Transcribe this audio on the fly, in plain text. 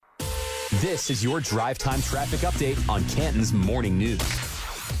This is your Drive Time traffic update on Canton's Morning News.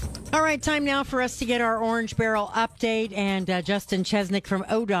 All right, time now for us to get our Orange Barrel update. And Justin Chesnick from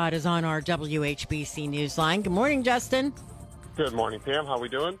ODOT is on our WHBC Newsline. Good morning, Justin. Good morning, Pam. How are we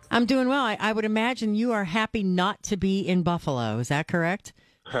doing? I'm doing well. I would imagine you are happy not to be in Buffalo. Is that correct?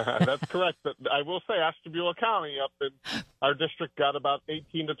 That's correct. But I will say Ashtabula County up in our district got about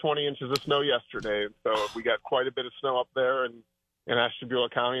 18 to 20 inches of snow yesterday. So we got quite a bit of snow up there in Ashtabula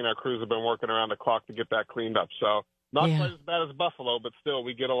County, and our crews have been working around the clock to get that cleaned up. So not quite as bad as Buffalo, but still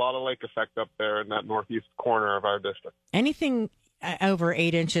we get a lot of lake effect up there in that northeast corner of our district. Anything over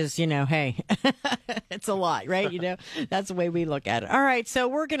 8 inches, hey, it's a lot, right? That's the way we look at it. All right, so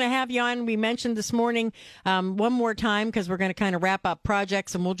we're going to have you on. We mentioned this morning one more time because we're going to kind of wrap up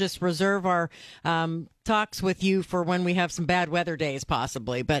projects, and we'll just reserve our talks with you for when we have some bad weather days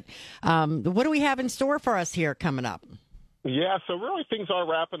possibly. But what do we have in store for us here coming up? Yeah, so really things are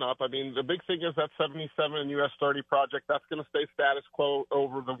wrapping up. I mean, the big thing is that 77 and US 30 project, that's going to stay status quo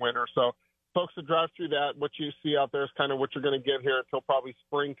over the winter. So folks that drive through that, what you see out there is kind of what you're going to get here until probably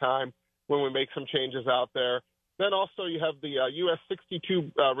springtime when we make some changes out there. Then also you have the US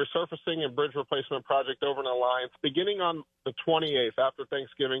 62 resurfacing and bridge replacement project over in Alliance. Beginning on the 28th after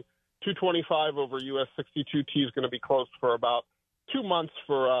Thanksgiving, 225 over US 62T is going to be closed for about 2 months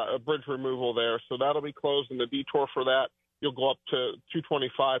for a bridge removal there. So that'll be closed, and the detour for that, you'll go up to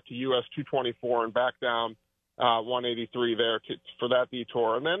 225 to US 224 and back down 183 there for that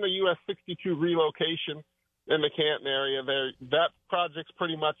detour. And then the US 62 relocation in the Canton area there, that project's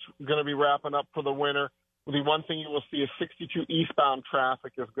pretty much going to be wrapping up for the winter. The one thing you will see is 62 eastbound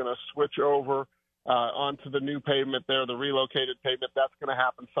traffic is going to switch over onto the new pavement there, the relocated pavement. That's going to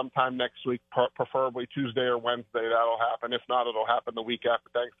happen sometime next week, preferably Tuesday or Wednesday. That'll happen. If not, it'll happen the week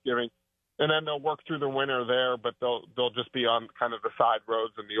after Thanksgiving. And then they'll work through the winter there, but they'll just be on kind of the side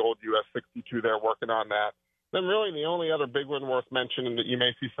roads in the old US 62 there working on that. Then really the only other big one worth mentioning that you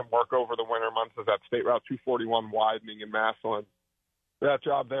may see some work over the winter months is that State Route 241 widening in Massillon. That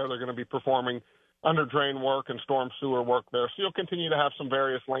job there, they're going to be performing under drain work and storm sewer work there. So you'll continue to have some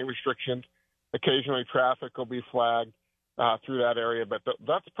various lane restrictions. Occasionally traffic will be flagged through that area, but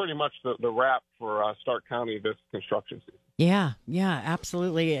that's pretty much the wrap for Stark County this construction season. Yeah,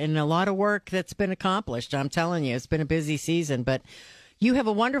 absolutely. And a lot of work that's been accomplished. I'm telling you, it's been a busy season, but you have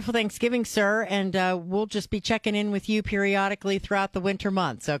a wonderful Thanksgiving, sir, and we'll just be checking in with you periodically throughout the winter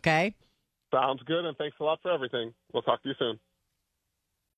months, okay? Sounds good, and thanks a lot for everything. We'll talk to you soon.